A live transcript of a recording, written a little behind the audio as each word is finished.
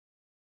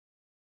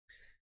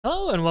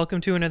Hello and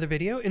welcome to another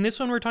video. In this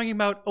one, we're talking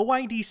about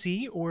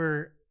OIDC,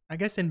 or I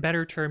guess in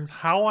better terms,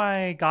 how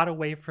I got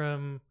away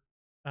from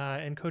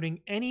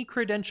encoding any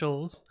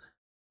credentials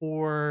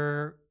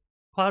for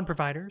cloud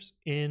providers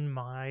in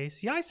my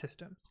CI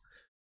systems.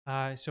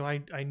 So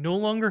I no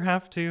longer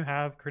have to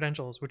have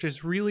credentials, which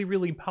is really,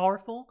 really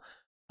powerful.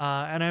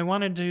 And I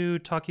wanted to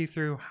talk you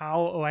through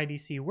how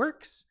OIDC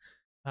works,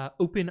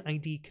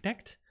 OpenID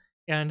Connect,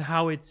 and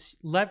how it's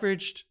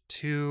leveraged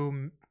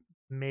to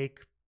make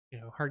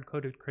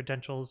hard-coded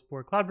credentials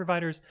for cloud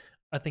providers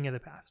a thing of the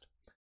past.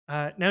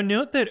 Now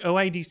note that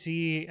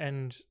OIDC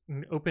and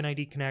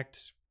OpenID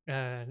Connect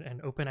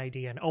and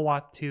OpenID and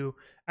OAuth 2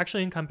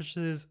 actually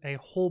encompasses a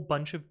whole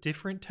bunch of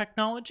different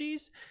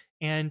technologies,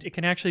 and it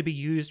can actually be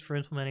used for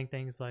implementing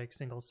things like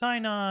single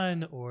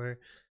sign-on or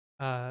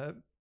uh,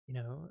 you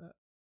know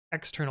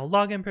external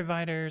login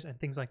providers and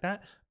things like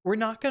that. We're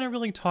not going to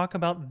really talk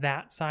about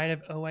that side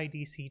of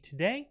OIDC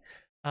today.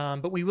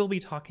 But we will be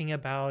talking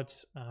about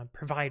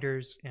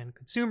providers and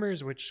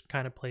consumers, which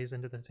kind of plays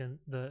into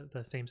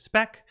the same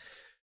spec.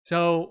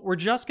 So we're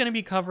just going to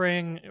be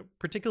covering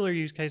particular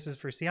use cases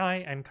for CI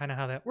and kind of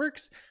how that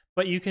works.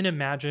 But you can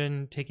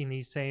imagine taking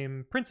these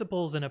same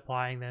principles and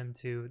applying them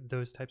to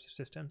those types of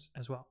systems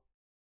as well.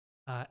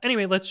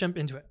 Anyway, let's jump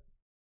into it.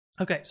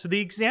 Okay, so the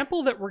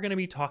example that we're going to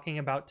be talking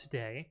about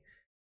today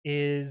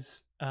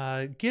is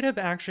GitHub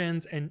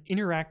Actions and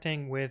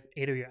interacting with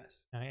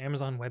AWS,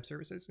 Amazon Web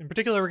Services. In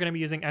particular, we're going to be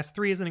using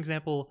S3 as an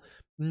example.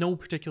 No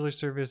particular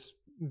service,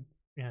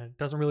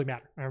 doesn't really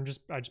matter. I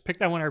just picked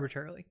that one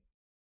arbitrarily.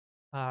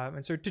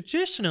 And so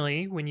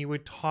traditionally, when you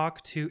would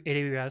talk to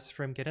AWS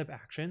from GitHub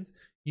Actions,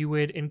 you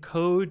would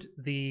encode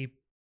the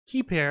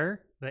key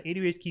pair, the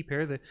AWS key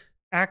pair, the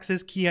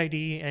access key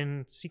ID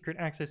and secret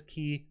access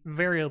key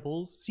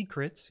variables,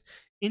 secrets,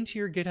 into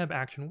your GitHub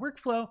Action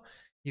workflow.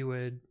 You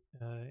would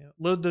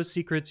load those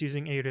secrets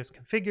using AWS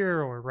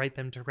configure or write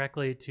them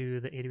directly to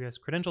the AWS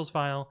credentials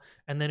file,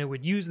 and then it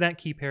would use that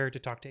key pair to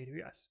talk to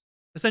AWS.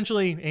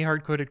 Essentially a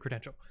hard-coded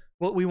credential,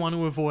 what we want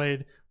to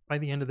avoid by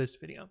the end of this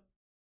video.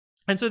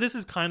 And so this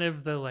is kind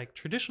of the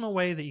traditional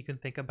way that you can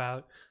think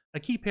about a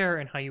key pair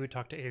and how you would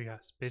talk to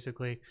AWS.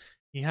 Basically,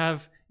 you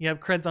have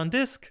creds on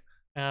disk,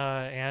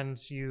 and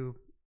you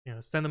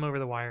send them over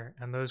the wire,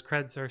 and those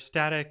creds are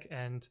static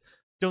and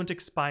don't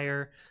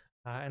expire.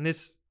 And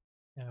this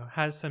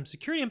has some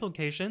security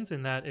implications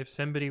in that if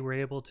somebody were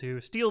able to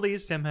steal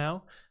these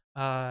somehow,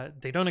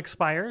 they don't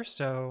expire.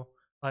 So,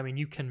 I mean,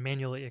 you can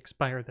manually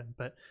expire them,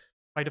 but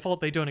by default,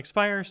 they don't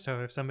expire.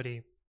 So if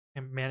somebody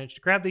can manage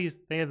to grab these,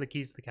 they have the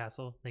keys to the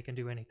castle. They can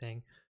do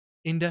anything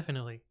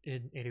indefinitely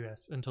in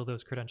AWS until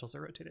those credentials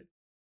are rotated.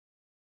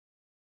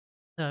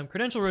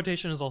 Credential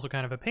rotation is also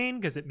kind of a pain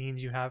because it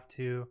means you have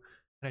to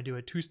kind of do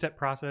a two-step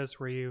process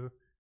where you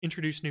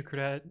introduce new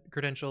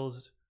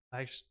credentials.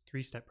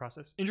 Three-step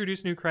process.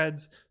 Introduce new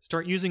creds,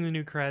 start using the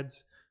new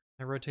creds,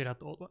 and rotate out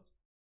the old ones.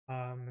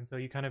 And so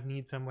you kind of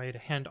need some way to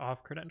hand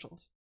off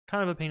credentials.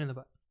 Kind of a pain in the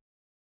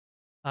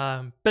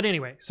butt. But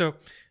anyway, so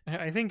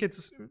I think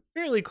it's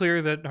fairly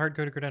clear that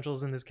hard-coded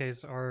credentials in this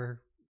case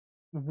are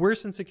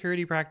worse in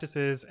security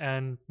practices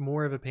and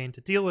more of a pain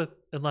to deal with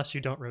unless you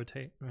don't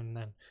rotate. And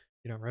then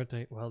you don't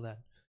rotate, well then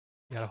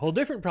you got a whole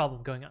different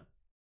problem going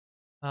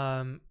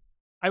on.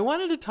 I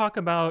wanted to talk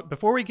about,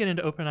 before we get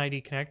into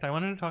OpenID Connect, I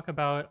wanted to talk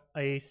about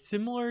a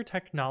similar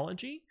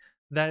technology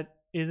that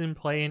is in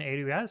play in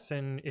AWS.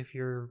 And if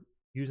you're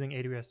using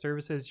AWS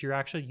services, you're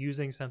actually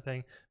using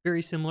something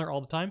very similar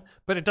all the time,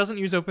 but it doesn't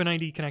use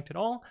OpenID Connect at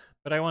all.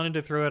 But I wanted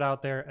to throw it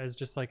out there as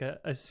just like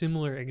a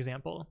similar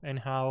example and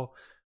how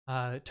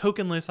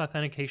tokenless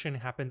authentication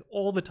happens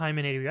all the time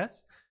in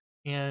AWS.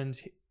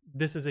 And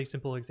this is a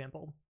simple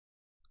example.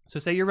 So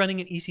say you're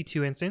running an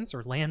EC2 instance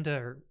or Lambda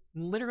or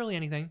literally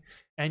anything,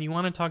 and you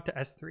want to talk to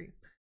S3.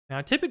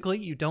 Now, typically,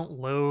 you don't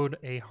load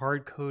a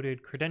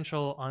hard-coded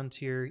credential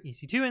onto your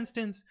EC2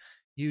 instance.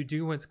 You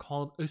do what's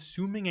called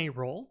assuming a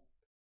role.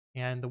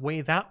 And the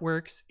way that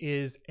works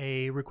is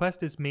a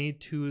request is made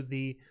to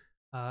the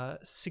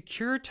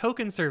secure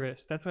token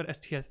service. That's what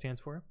STS stands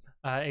for.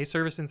 A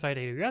service inside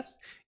AWS.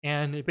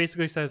 And it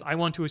basically says, I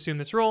want to assume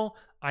this role.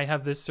 I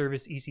have this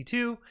service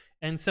EC2.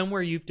 And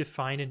somewhere you've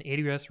defined an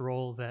AWS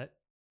role that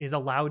is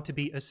allowed to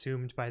be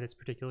assumed by this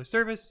particular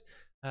service.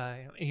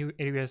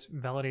 AWS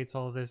validates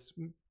all of this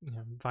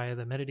via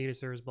the metadata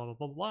service, blah, blah,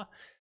 blah,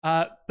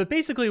 blah. But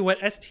basically what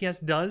STS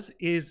does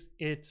is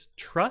it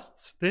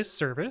trusts this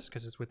service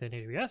because it's within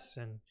AWS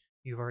and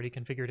you've already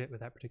configured it with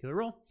that particular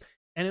role.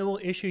 And it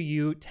will issue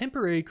you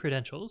temporary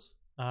credentials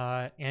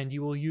and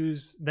you will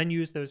then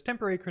use those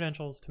temporary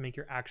credentials to make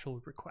your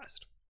actual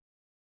request.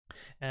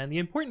 And the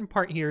important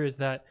part here is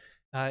that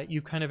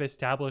you've kind of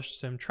established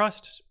some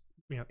trust.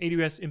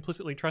 AWS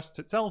implicitly trusts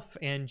itself,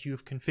 and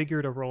you've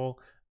configured a role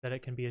that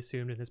it can be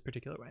assumed in this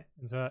particular way.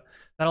 And so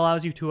that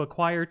allows you to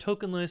acquire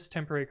tokenless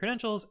temporary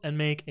credentials and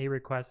make a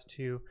request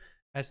to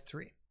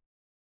S3.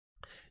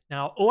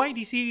 Now,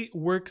 OIDC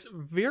works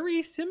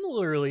very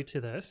similarly to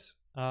this,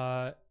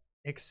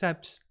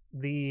 except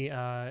the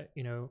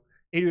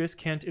AWS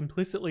can't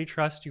implicitly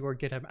trust your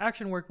GitHub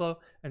action workflow,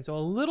 and so a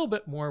little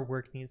bit more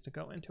work needs to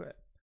go into it.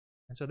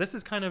 And so this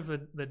is kind of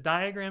the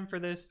diagram for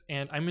this,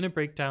 and I'm going to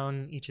break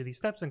down each of these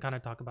steps and kind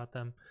of talk about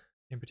them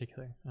in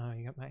particular. Oh,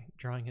 you got my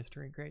drawing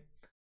history, great.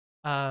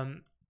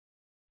 And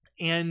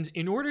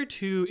in order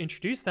to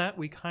introduce that,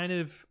 we kind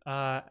of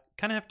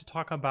have to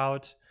talk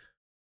about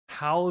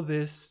how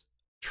this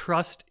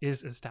trust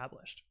is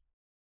established.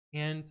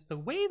 And the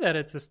way that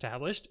it's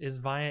established is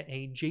via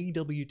a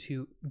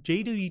JWT,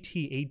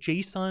 a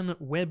JSON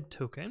web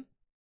token.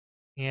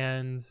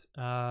 And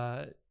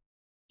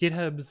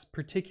GitHub's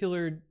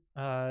particular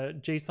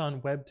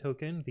JSON web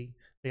token,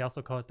 they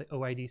also call it the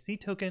oidc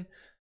token,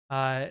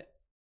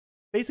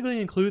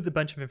 basically includes a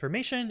bunch of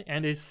information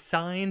and is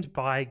signed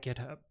by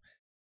GitHub.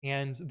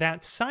 And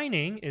that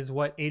signing is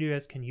what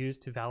AWS can use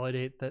to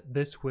validate that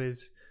this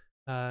was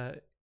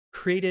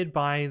created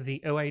by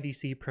the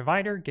OIDC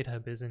provider.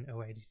 GitHub is an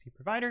OIDC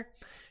provider,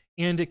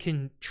 and it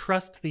can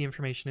trust the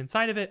information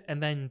inside of it.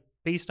 And then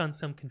based on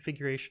some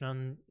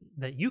configuration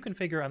that you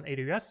configure on the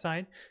AWS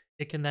side,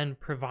 it can then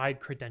provide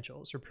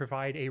credentials or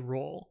provide a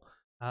role,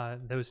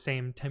 those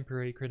same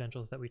temporary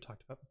credentials that we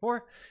talked about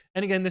before.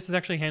 And again, this is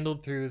actually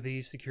handled through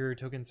the secure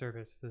token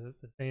service, the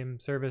same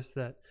service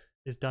that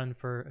is done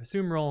for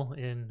assume role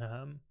in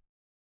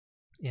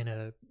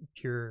a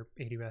pure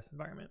AWS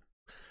environment.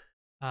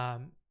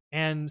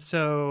 And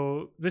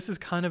so this is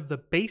kind of the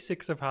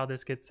basics of how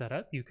this gets set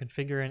up. You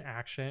configure an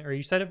action, or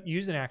you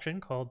use an action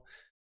called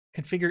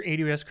configure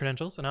AWS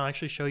credentials, and I'll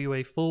actually show you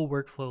a full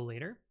workflow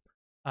later.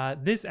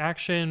 This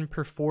action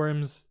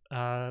performs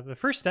the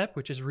first step,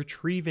 which is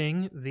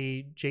retrieving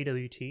the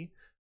JWT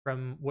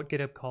from what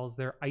GitHub calls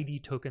their ID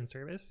token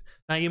service.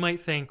 Now you might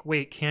think,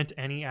 wait, can't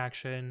any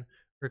action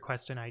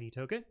request an ID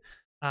token?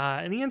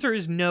 And the answer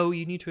is no.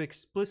 You need to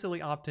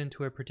explicitly opt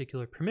into a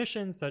particular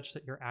permission such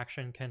that your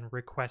action can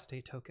request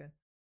a token.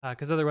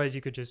 Because otherwise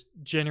you could just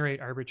generate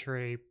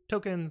arbitrary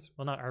tokens.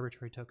 Well, not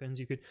arbitrary tokens.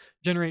 You could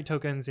generate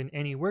tokens in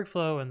any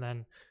workflow, and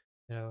then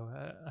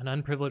an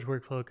unprivileged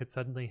workflow could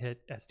suddenly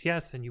hit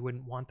STS, and you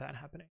wouldn't want that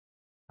happening.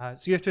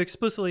 So you have to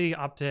explicitly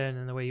opt in,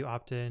 and the way you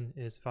opt in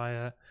is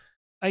via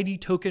ID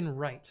token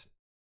write.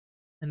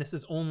 And this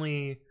is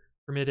only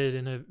permitted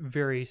in a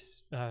very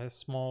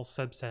small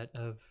subset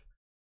of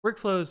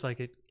workflows. Like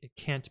it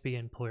can't be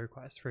in pull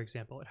request, for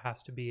example. It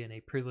has to be in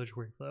a privileged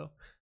workflow,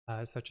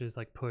 such as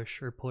like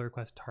push or pull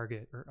request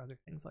target or other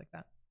things like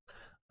that.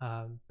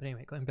 But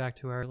anyway, going back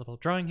to our little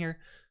drawing here.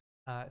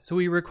 So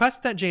we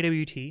request that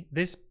JWT.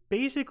 This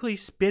basically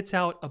spits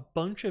out a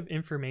bunch of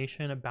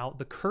information about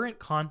the current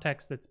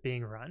context that's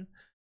being run.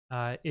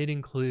 It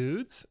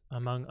includes,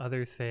 among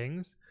other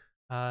things,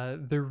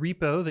 the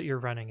repo that you're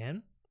running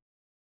in.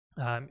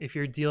 If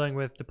you're dealing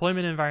with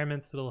deployment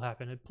environments, it'll have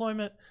an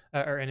deployment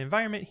or an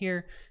environment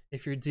here.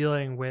 If you're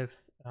dealing with,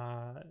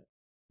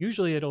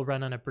 usually it'll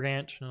run on a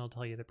branch, and it'll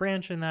tell you the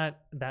branch in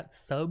that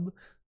sub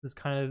is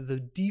kind of the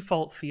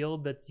default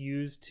field that's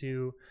used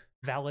to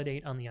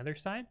validate on the other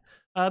side.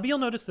 But you'll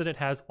notice that it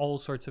has all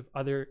sorts of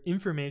other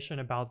information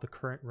about the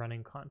current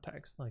running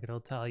context. Like it'll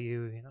tell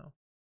you,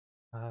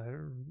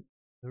 the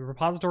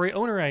repository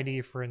owner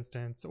ID, for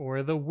instance,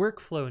 or the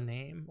workflow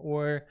name,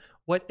 or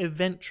what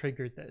event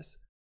triggered this.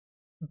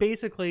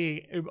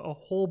 Basically, a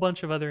whole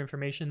bunch of other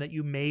information that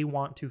you may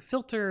want to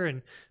filter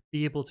and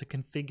be able to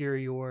configure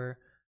your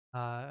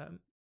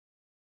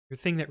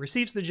thing that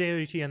receives the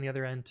JWT on the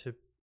other end to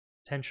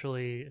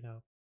potentially,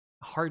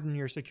 harden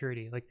your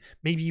security. Like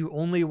maybe you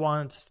only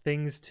want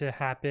things to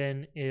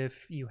happen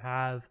if you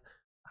have,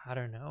 I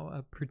don't know,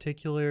 a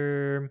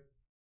particular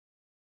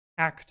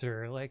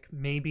actor. Like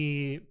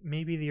maybe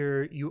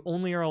you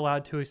only are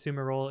allowed to assume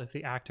a role if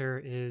the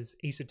actor is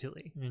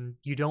Asatuli, and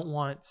you don't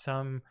want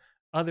some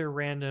other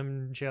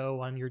random Joe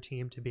on your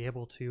team to be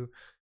able to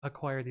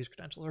acquire these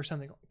credentials or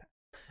something like that.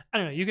 I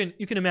don't know.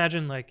 You can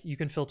imagine like you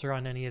can filter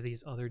on any of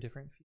these other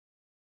different features.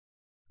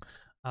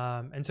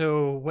 And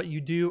so what you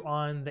do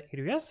on the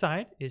AWS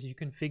side is you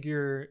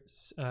configure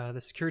the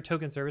secure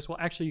token service. Well,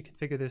 actually, you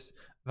configure this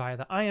via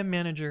the IAM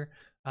manager,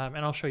 and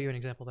I'll show you an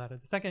example of that in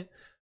a second.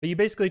 But you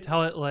basically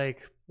tell it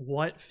like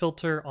what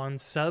filter on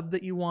sub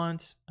that you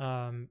want,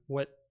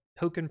 what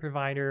token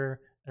provider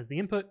as the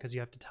input, because you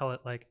have to tell it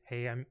like,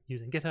 hey, I'm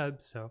using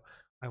GitHub, so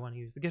I want to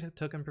use the GitHub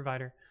token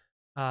provider,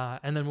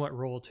 and then what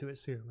role to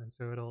assume. And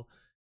so it'll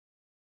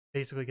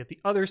basically get the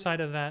other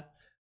side of that.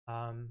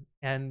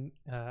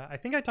 I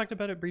think I talked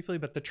about it briefly,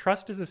 but the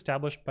trust is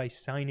established by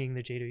signing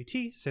the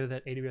JWT so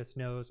that AWS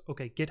knows,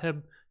 okay,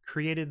 GitHub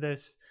created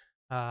this.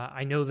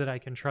 I know that I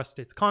can trust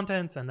its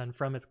contents, and then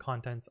from its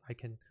contents, I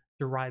can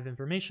derive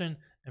information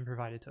and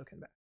provide a token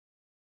back.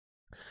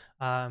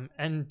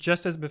 And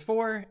just as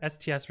before,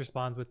 STS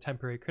responds with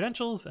temporary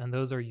credentials, and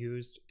those are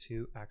used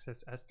to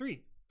access S3.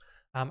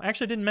 I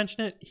actually didn't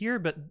mention it here,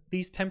 but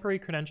these temporary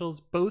credentials,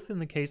 both in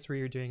the case where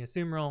you're doing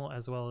assume role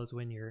as well as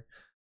when you're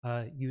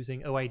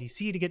using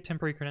OIDC to get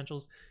temporary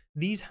credentials,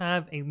 these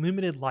have a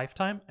limited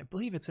lifetime. I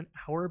believe it's an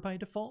hour by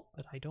default,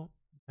 but I don't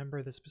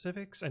remember the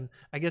specifics. And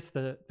I guess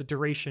the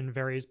duration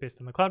varies based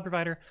on the cloud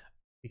provider.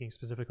 speaking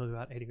specifically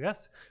about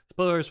AWS.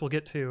 Spoilers, we'll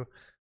get to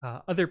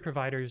other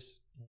providers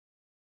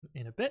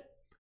in a bit.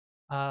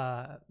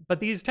 But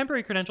these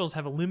temporary credentials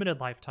have a limited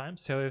lifetime.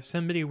 So if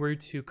somebody were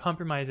to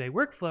compromise a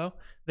workflow,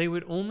 they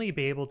would only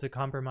be able to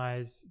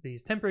compromise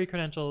these temporary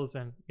credentials,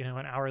 and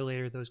an hour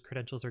later, those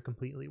credentials are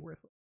completely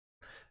worthless.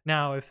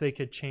 Now, if they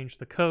could change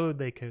the code,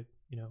 they could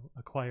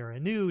acquire a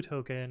new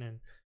token and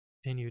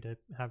continue to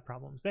have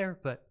problems there.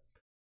 But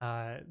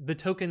the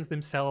tokens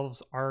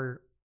themselves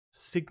are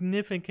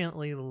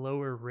significantly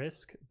lower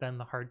risk than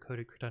the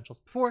hard-coded credentials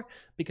before,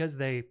 because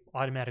they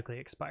automatically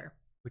expire,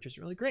 which is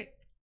really great.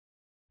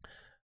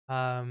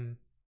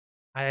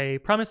 I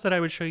promised that I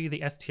would show you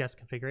the STS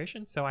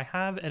configuration. So I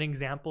have an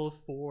example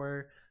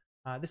for,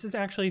 this is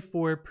actually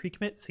for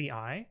pre-commit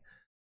CI.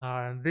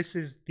 This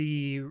is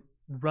the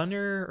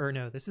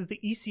this is the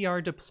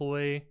ECR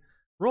deploy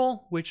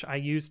role, which I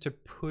use to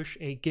push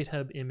a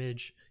GitHub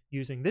image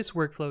using this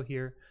workflow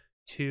here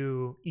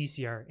to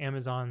ECR,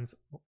 Amazon's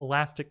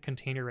Elastic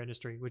Container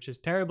Registry, which is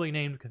terribly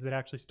named because it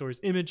actually stores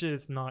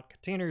images, not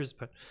containers.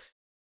 But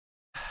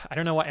I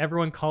don't know why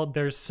everyone called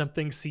theirs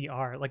something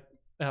CR. Like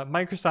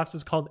Microsoft's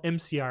is called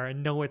MCR,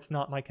 and no, it's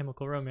not My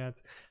Chemical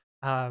Romance.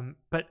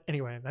 But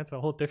anyway, that's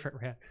a whole different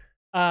rant.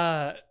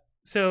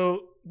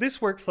 So this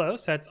workflow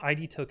sets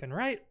ID token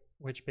right,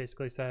 which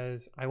basically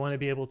says I want to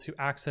be able to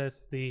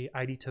access the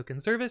ID token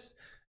service.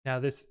 Now,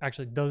 this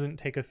actually doesn't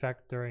take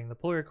effect during the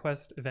pull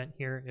request event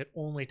here. It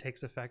only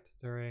takes effect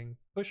during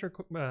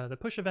the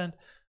push event,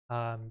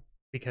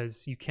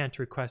 because you can't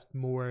request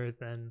more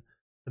than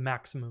the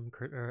maximum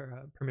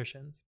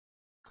permissions.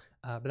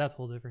 But that's a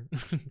whole different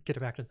get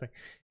it back to this thing.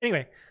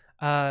 Anyway,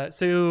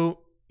 so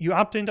you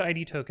opt into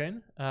ID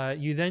token.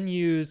 You then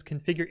use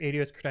configure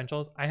AWS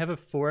credentials. I have a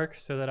fork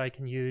so that I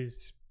can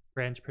use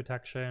branch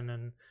protection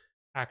and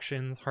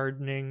actions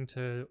hardening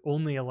to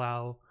only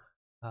allow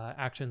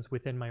actions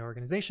within my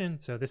organization.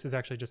 So this is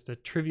actually just a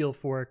trivial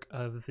fork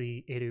of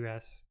the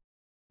AWS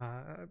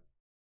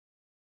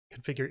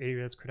configure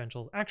AWS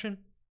credentials action.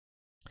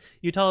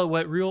 You tell it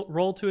what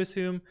role to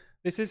assume.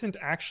 This isn't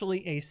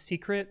actually a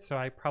secret, so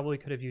I probably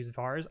could have used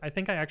vars. I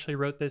think I actually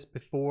wrote this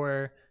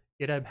before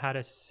GitHub had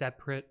a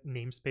separate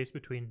namespace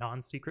between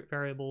non-secret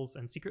variables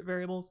and secret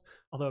variables,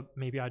 although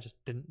maybe I just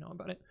didn't know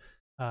about it.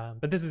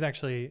 But this is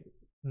actually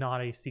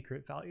not a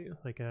secret value.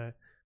 Like an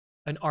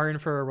RN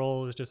for a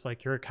role is just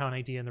like your account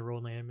ID and the role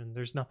name, and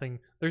there's nothing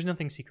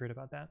secret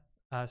about that.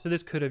 So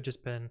this could have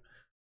just been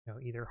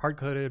either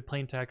hard-coded,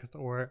 plain text,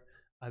 or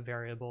a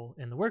variable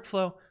in the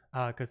workflow,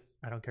 because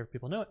I don't care if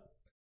people know it.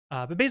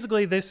 But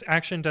basically, this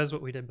action does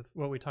what we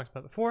talked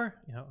about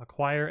before.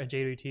 Acquire a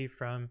JWT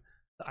from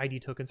the ID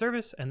token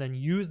service, and then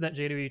use that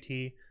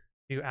JWT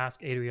to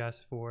ask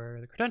AWS for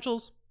the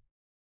credentials.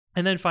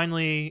 And then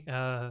finally,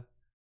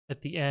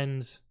 at the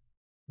end,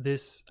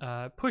 this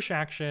push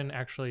action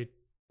actually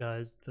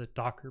does the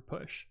Docker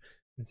push,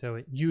 and so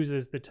it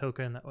uses the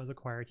token that was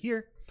acquired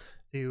here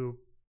to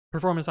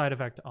perform a side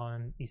effect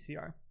on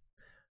ECR.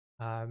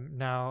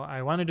 Now,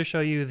 I wanted to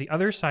show you the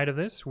other side of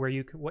this, where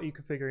what you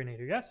configure in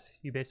AWS.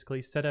 You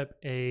basically set up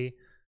a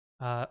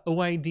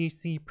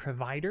OIDC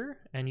provider,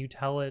 and you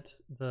tell it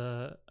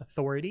the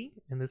authority.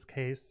 In this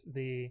case,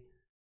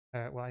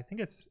 well, I think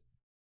it's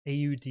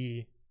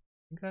AUD.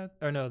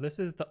 No, this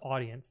is the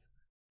audience.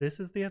 This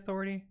is the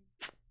authority.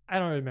 I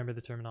don't remember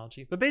the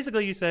terminology, but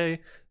basically you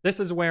say, this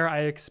is where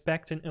I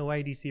expect an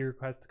OIDC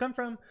request to come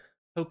from,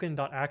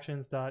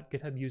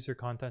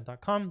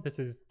 token.actions.githubusercontent.com. This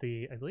is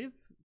I believe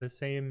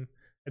this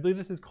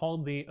is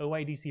called the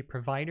OIDC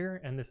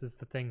provider, and this is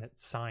the thing that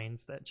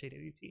signs that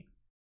JWT.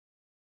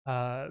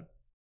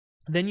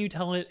 Then you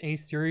tell it a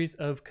series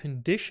of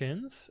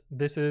conditions.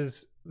 This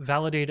is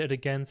validated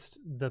against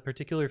the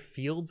particular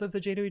fields of the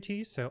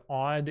JWT. So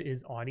odd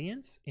is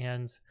audience,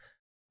 and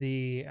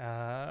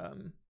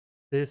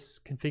this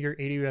configure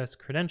AWS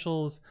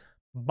credentials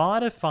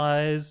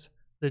modifies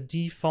the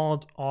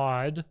default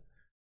odd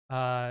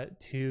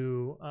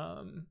to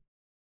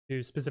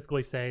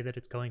specifically say that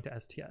it's going to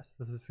STS.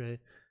 This is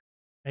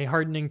a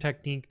hardening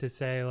technique to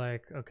say,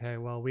 like, okay,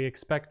 well, we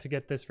expect to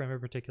get this from a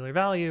particular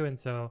value, and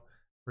so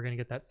we're going to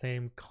get that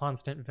same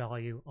constant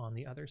value on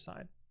the other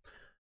side.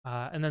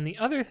 And then the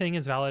other thing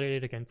is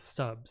validated against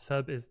sub.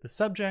 Sub is the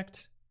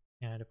subject,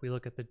 and if we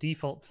look at the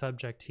default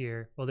subject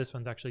here, well, this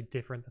one's actually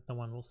different than the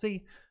one we'll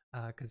see,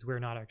 because we're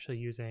not actually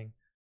using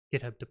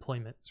GitHub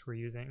deployments. We're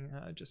using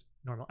just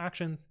normal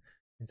actions,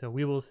 and so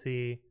we will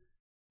see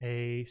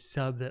a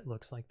sub that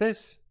looks like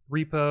this.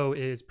 Repo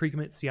is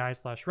precommit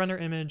CI/runner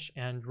image,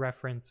 and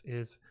reference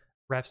is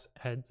refs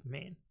heads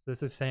main. So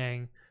this is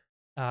saying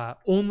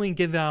only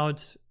give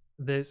out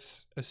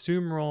this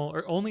assume role,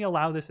 or only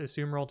allow this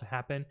assume role to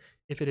happen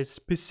if it is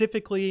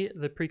specifically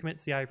the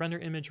precommit CI runner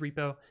image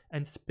repo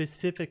and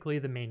specifically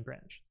the main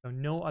branch. So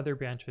no other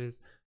branches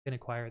can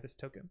acquire this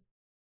token.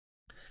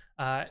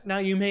 Now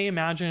you may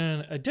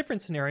imagine a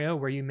different scenario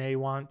where you may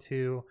want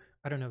to,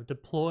 I don't know,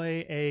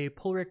 deploy a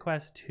pull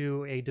request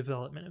to a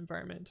development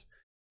environment.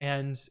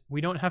 And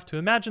we don't have to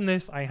imagine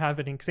this. I have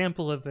an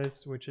example of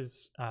this, which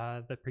is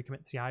the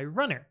precommit CI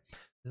runner.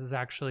 This is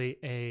actually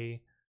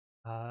a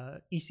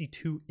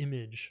EC2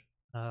 image,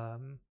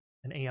 an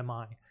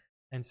AMI.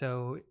 And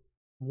so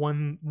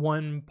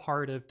one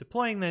part of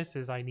deploying this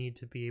is I need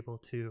to be able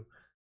to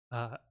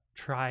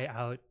try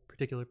out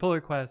particular pull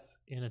requests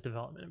in a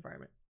development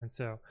environment. And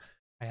so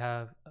I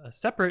have a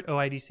separate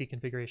oidc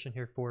configuration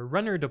here for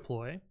runner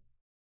deploy,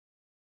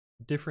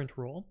 different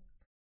role.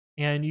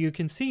 And you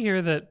can see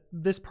here that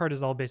this part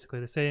is all basically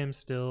the same,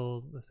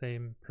 still the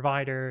same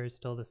provider,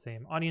 still the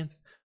same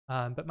audience.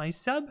 But my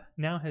sub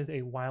now has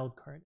a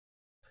wildcard.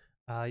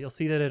 You'll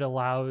see that it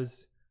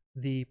allows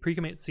the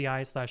pre-commit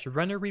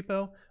CI/runner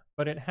repo,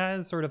 but it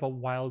has sort of a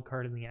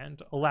wildcard in the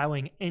end,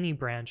 allowing any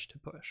branch to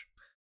push.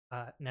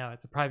 Now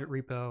it's a private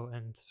repo,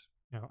 and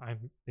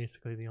I'm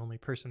basically the only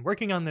person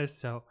working on this,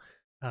 so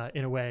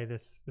in a way,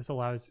 this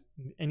allows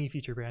any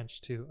feature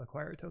branch to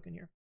acquire a token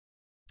here,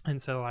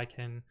 and so I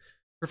can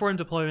perform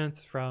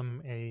deployments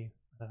from a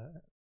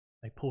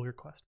pull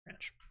request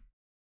branch.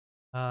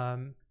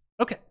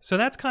 Okay, so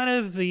that's kind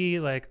of the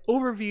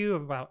overview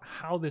about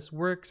how this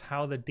works,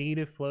 how the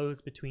data flows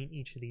between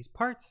each of these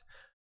parts,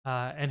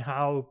 and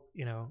how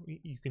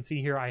you can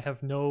see here I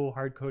have no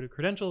hard-coded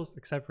credentials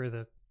except for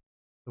the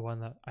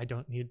one that I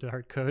don't need to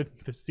hard code,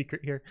 the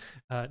secret here,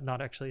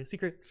 not actually a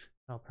secret.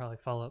 I'll probably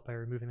follow up by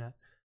removing that.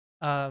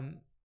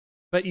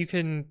 But you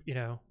can,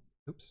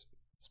 oops,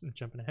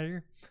 jumping ahead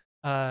here.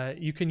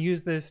 You can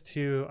use this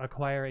to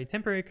acquire a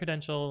temporary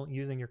credential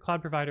using your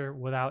cloud provider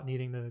without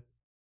needing to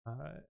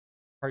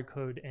hard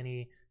code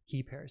any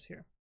key pairs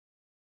here.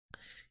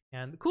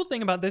 And the cool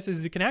thing about this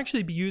is it can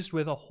actually be used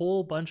with a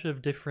whole bunch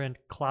of different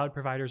cloud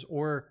providers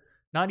or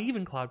not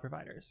even cloud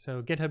providers.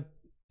 So GitHub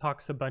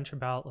talks a bunch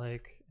about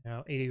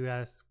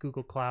AWS,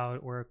 Google Cloud,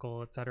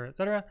 Oracle, etc.,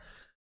 etc.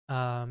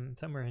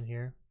 Somewhere in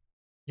here.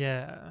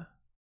 Yeah.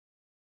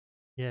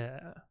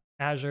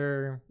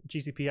 Azure,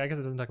 GCP. I guess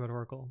it doesn't talk about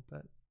Oracle,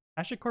 but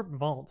HashiCorp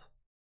Vault.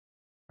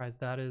 Surprised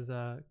that is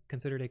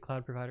considered a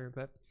cloud provider.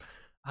 But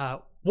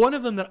one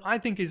of them that I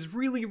think is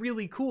really,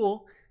 really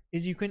cool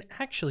is you can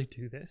actually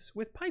do this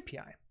with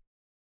PyPI.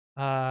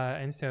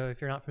 And so if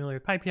you're not familiar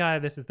with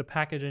PyPI, this is the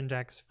package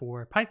index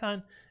for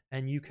Python,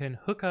 and you can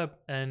hook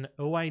up an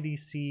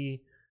oidc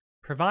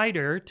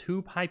provider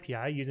to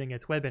PyPI using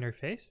its web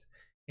interface,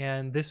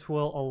 and this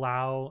will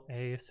allow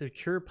a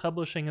secure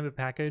publishing of a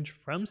package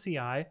from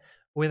CI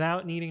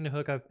without needing to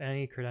hook up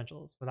any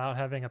credentials, without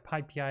having a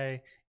PyPI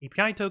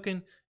API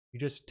token. You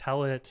just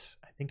tell it,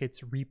 I think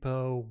it's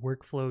repo,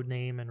 workflow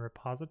name, and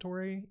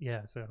repository.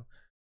 Yeah, so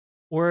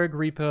org,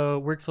 repo,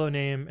 workflow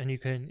name, and you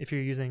can, if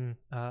you're using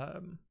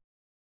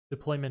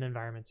deployment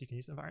environments, you can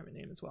use environment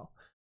name as well.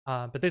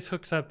 But this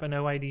hooks up an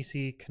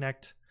oidc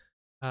connect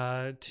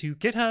to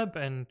GitHub,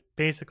 and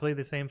basically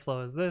the same flow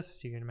as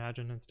this. You can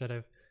imagine instead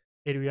of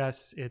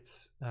AWS, it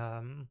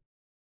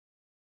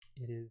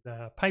is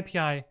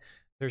PyPI.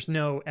 There's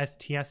no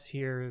STS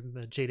here.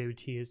 The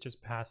JWT is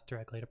just passed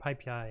directly to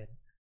PyPI and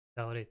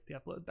validates the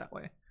upload that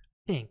way. I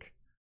think.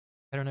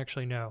 I don't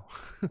actually know.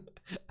 I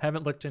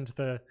haven't looked into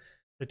the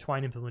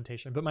Twine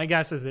implementation, but my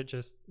guess is it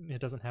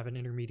doesn't have an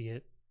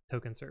intermediate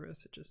token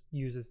service. It just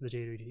uses the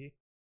JWT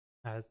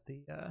as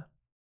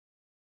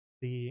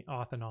the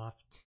auth and auth.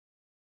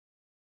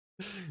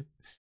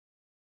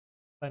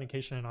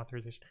 Authentication and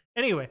authorization.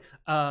 Anyway,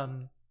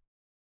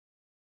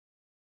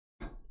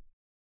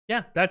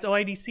 yeah, that's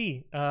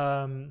oidc.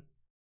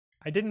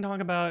 I didn't talk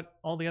about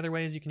all the other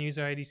ways you can use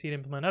oidc to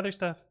implement other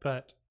stuff,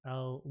 but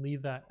I'll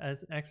leave that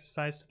as an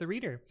exercise to the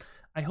reader.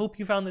 I hope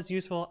you found this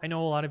useful. I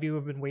know a lot of you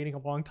have been waiting a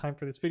long time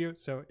for this video,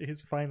 so it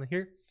is finally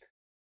here.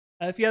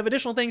 If you have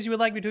additional things you would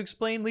like me to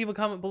explain, leave a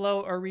comment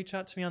below or reach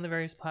out to me on the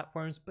various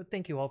platforms. But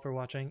thank you all for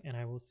watching, and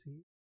I will see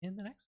you in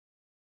the next one.